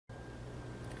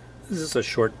This is a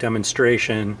short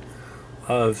demonstration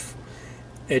of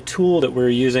a tool that we're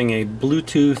using, a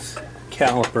Bluetooth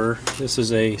caliper. This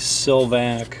is a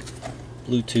Silvac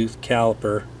Bluetooth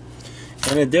caliper.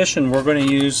 In addition, we're going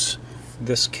to use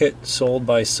this kit sold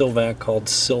by Silvac called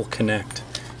Sil Connect.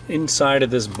 Inside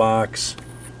of this box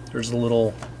there's a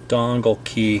little dongle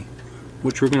key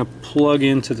which we're going to plug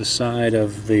into the side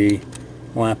of the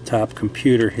laptop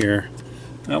computer here.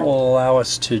 That will allow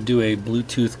us to do a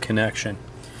Bluetooth connection.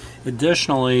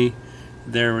 Additionally,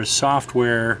 there is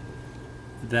software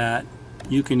that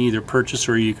you can either purchase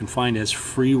or you can find as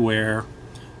freeware.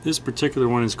 This particular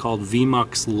one is called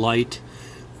VMux Lite.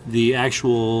 The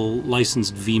actual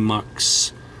licensed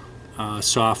VMux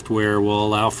software will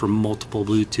allow for multiple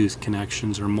Bluetooth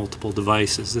connections or multiple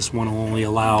devices. This one will only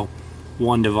allow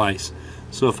one device.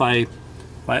 So if I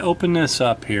open this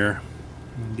up here,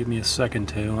 give me a second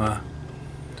to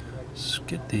just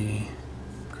get the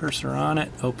cursor on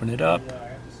it, open it up.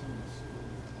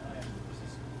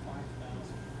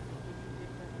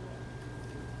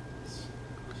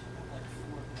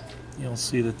 You'll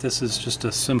see that this is just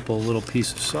a simple little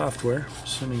piece of software,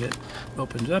 assuming it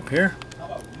opens up here.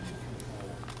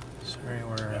 Sorry,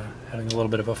 we're having a little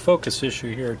bit of a focus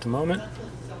issue here at the moment.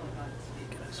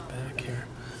 Get us back here.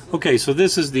 Okay, so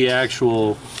this is the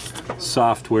actual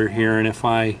software here, and if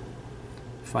I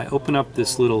open up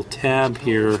this little tab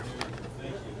here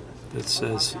that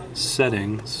says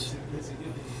settings,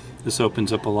 this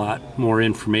opens up a lot more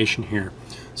information here.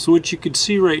 So what you can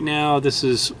see right now, this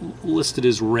is listed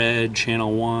as red,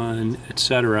 channel 1,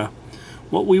 etc.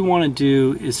 What we want to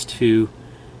do is to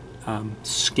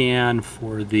scan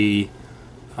for the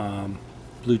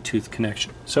Bluetooth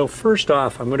connection. So first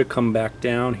off, I'm going to come back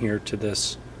down here to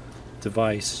this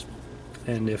device,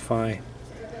 and if I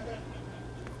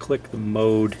click the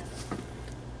mode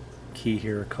key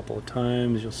here a couple of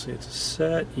times, you'll see it's a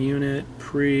set, unit,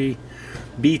 pre.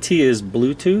 BT is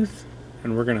Bluetooth,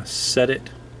 and we're going to set it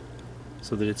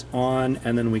so that it's on,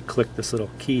 and then we click this little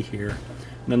key here,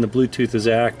 and then the Bluetooth is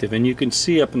active, and you can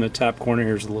see up in the top corner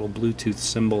here's a little Bluetooth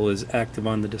symbol is active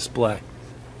on the display.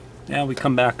 Now we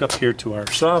come back up here to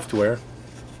our software,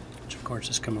 which of course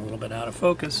is coming a little bit out of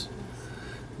focus.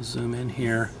 Zoom in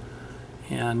here,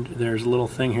 and there's a little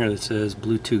thing here that says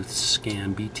Bluetooth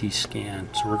scan, BT scan.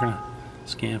 So we're going to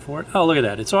scan for it. Oh, look at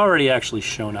that. It's already actually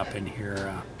shown up in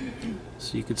here.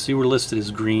 So you can see we're listed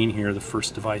as green here. The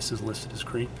first device is listed as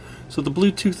green. So the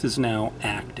Bluetooth is now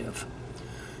active.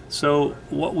 So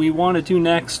what we want to do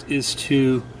next is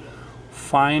to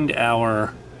find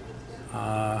our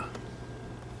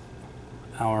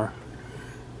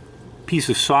piece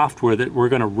of software that we're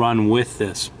going to run with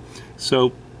this.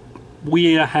 So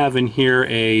we have in here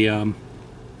an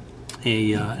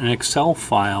Excel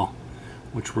file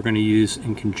which we're going to use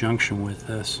in conjunction with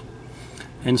this.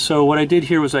 And so what I did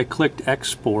here was I clicked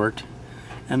export,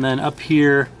 and then up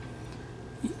here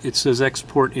it says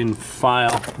export in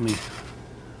file. Let me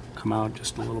come out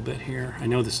just a little bit here. I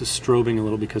know this is strobing a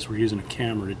little because we're using a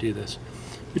camera to do this,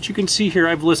 but you can see here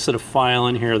I've listed a file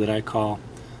in here that I call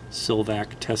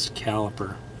Silvac Test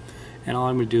Caliper, and all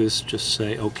I'm going to do is just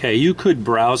say OK. You could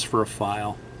browse for a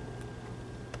file.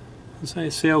 So I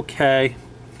say OK,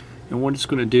 and what it's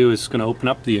going to do is it's going to open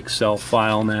up the Excel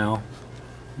file now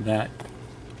that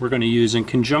we're going to use in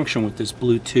conjunction with this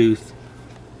Bluetooth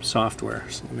software.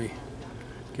 So let me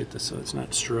get this so it's not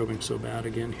strobing so bad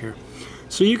again here.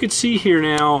 So you can see here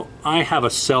now I have a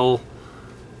cell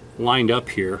lined up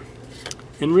here,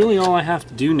 and really all I have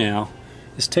to do now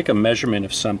is take a measurement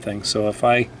of something. So if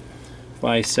I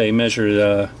say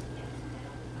measure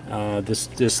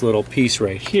this little piece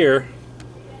right here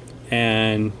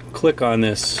and click on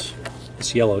this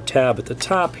yellow tab at the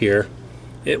top here,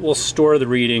 it will store the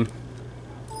reading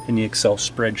in the Excel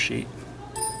spreadsheet.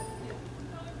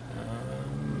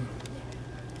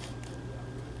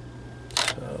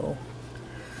 So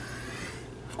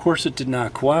of course it did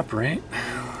not cooperate.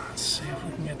 Let's see if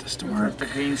we can get this to work. The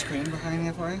green screen behind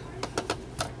there for you?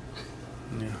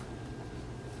 Yeah,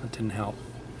 that didn't help.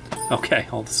 Okay,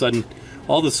 all of a sudden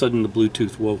the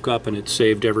Bluetooth woke up and it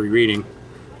saved every reading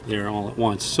there all at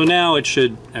once. So now it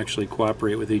should actually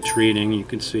cooperate with each reading. You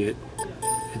can see it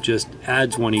just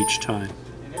adds one each time.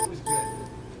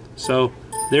 So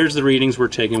there's the readings we're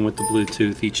taking with the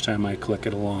Bluetooth each time I click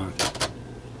it along.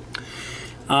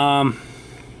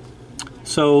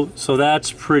 So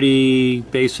that's pretty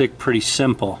basic, pretty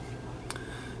simple.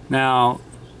 Now,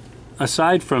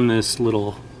 aside from this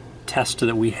little test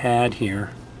that we had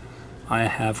here, I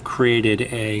have created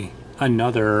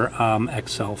another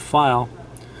Excel file,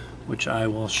 which I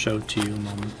will show to you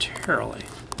momentarily.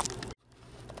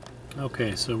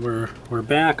 Okay, so we're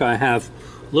back. I have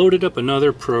loaded up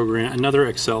another program, another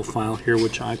Excel file here,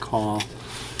 which I call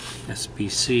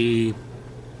SPC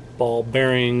Ball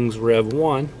Bearings Rev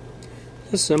 1.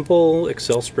 A simple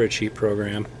Excel spreadsheet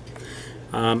program.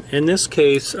 In this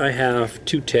case, I have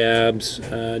two tabs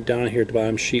down here at the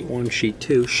bottom, sheet 1, sheet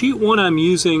 2. Sheet 1 I'm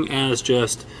using as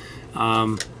just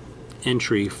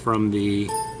entry from the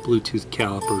Bluetooth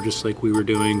caliper, just like we were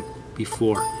doing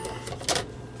before.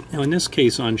 Now in this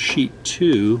case on sheet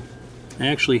 2, I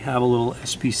actually have a little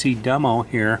SPC demo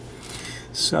here.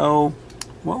 So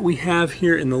what we have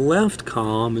here in the left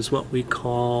column is what we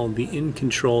call the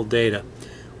in-control data.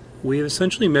 We have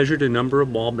essentially measured a number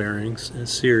of ball bearings in a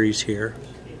series here.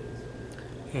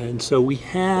 And so we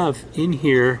have in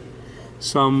here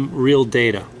some real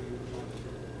data.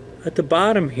 At the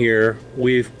bottom here,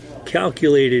 we've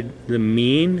calculated the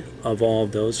mean of all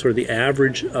of those, or the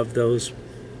average of those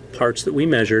parts that we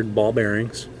measured, ball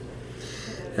bearings.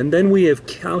 And then we have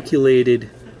calculated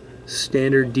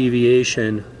standard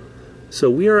deviation. So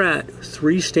we are at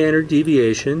 3 standard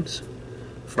deviations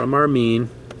from our mean,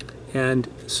 and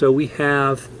so we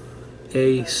have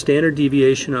a standard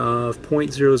deviation of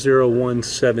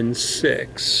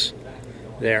 0.00176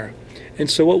 there. And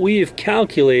so what we have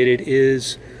calculated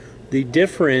is the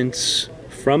difference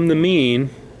from the mean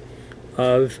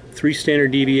of 3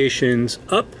 standard deviations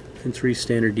up and 3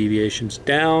 standard deviations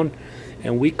down,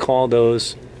 and we call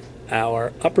those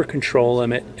our upper control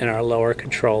limit and our lower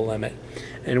control limit.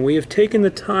 And we have taken the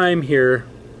time here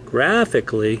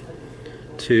graphically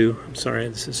to, I'm sorry,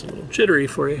 this is a little jittery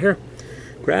for you here,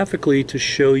 graphically to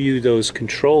show you those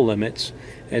control limits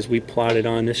as we plotted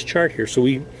on this chart here. So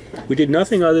we did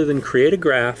nothing other than create a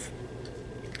graph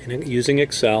using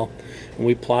Excel, and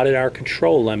we plotted our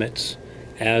control limits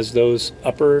as those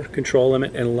upper control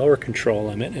limit and lower control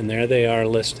limit, and there they are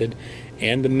listed,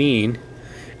 and the mean.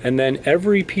 And then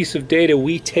every piece of data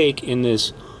we take in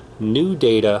this new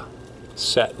data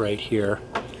set right here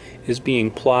is being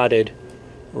plotted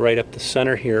right up the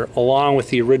center here, along with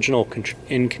the original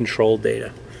in-control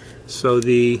data. So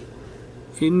the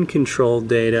in-control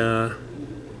data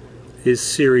is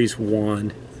series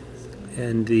 1,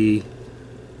 and the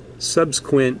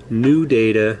subsequent new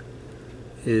data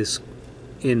is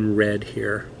in red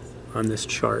here on this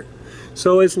chart.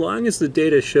 So as long as the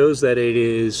data shows that it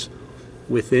is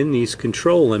within these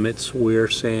control limits, we're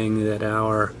saying that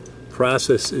our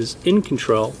process is in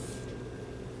control.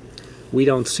 We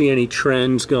don't see any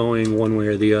trends going one way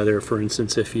or the other. For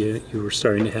instance, if you were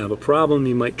starting to have a problem,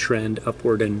 you might trend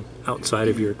upward and outside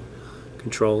of your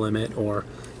control limit, or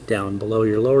down below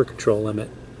your lower control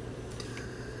limit.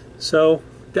 So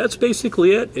that's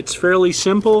basically it. It's fairly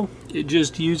simple. It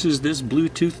just uses this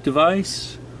Bluetooth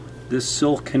device, this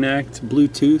Silk Connect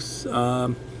Bluetooth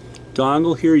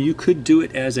dongle here. You could do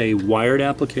it as a wired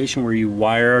application where you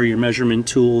wire your measurement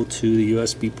tool to the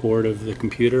USB port of the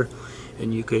computer,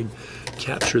 and you could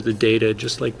capture the data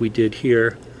just like we did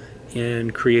here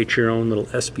and create your own little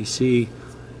SPC,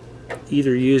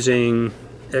 either using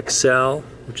Excel,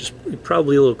 which is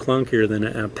probably a little clunkier than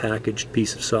a packaged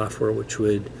piece of software, which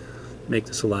would make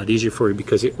this a lot easier for you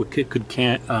because it could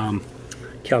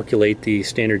calculate the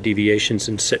standard deviations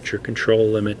and set your control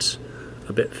limits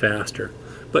a bit faster.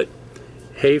 But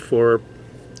hey, for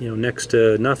next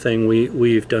to nothing,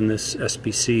 we've done this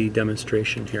SPC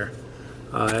demonstration here.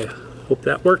 I hope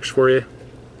that works for you.